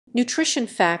Nutrition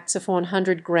facts of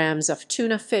 100 grams of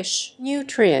tuna fish.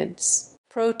 Nutrients: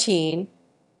 protein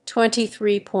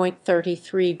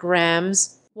 23.33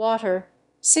 grams, water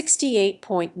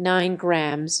 68.9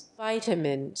 grams,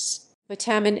 vitamins: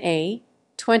 vitamin A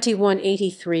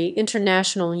 2183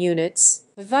 international units,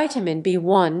 vitamin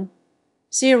B1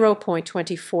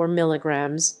 0.24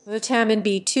 milligrams, vitamin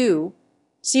B2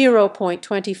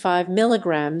 0.25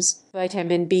 milligrams,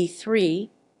 vitamin B3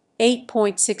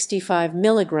 8.65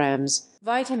 milligrams,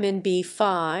 vitamin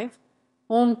B5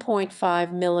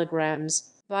 1.5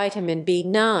 milligrams, vitamin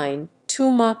B9 2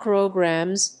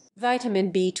 micrograms,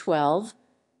 vitamin B12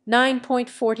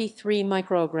 9.43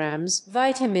 micrograms,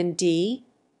 vitamin D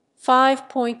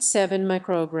 5.7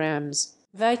 micrograms,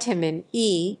 vitamin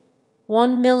E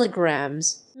 1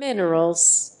 milligrams,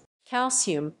 minerals: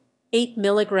 calcium 8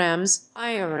 milligrams,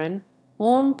 iron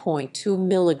 1.2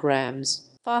 milligrams,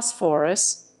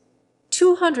 phosphorus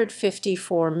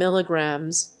 254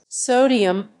 milligrams,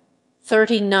 sodium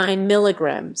 39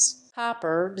 milligrams,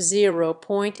 copper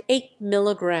 0.8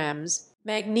 milligrams,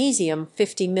 magnesium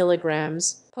 50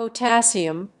 milligrams,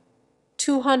 potassium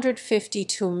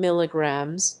 252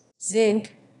 milligrams,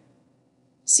 zinc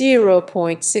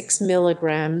 0.6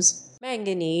 milligrams,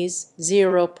 manganese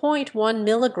 0.1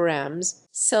 milligrams,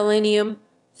 selenium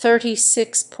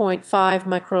 36.5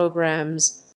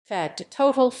 micrograms, fat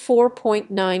total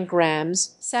 4.9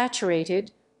 grams,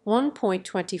 saturated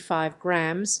 1.25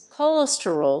 grams,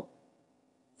 cholesterol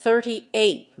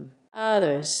 38.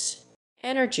 Others.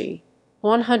 Energy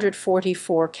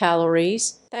 144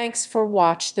 calories. Thanks for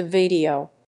watching the video.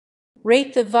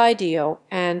 Rate the video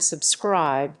and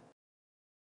subscribe.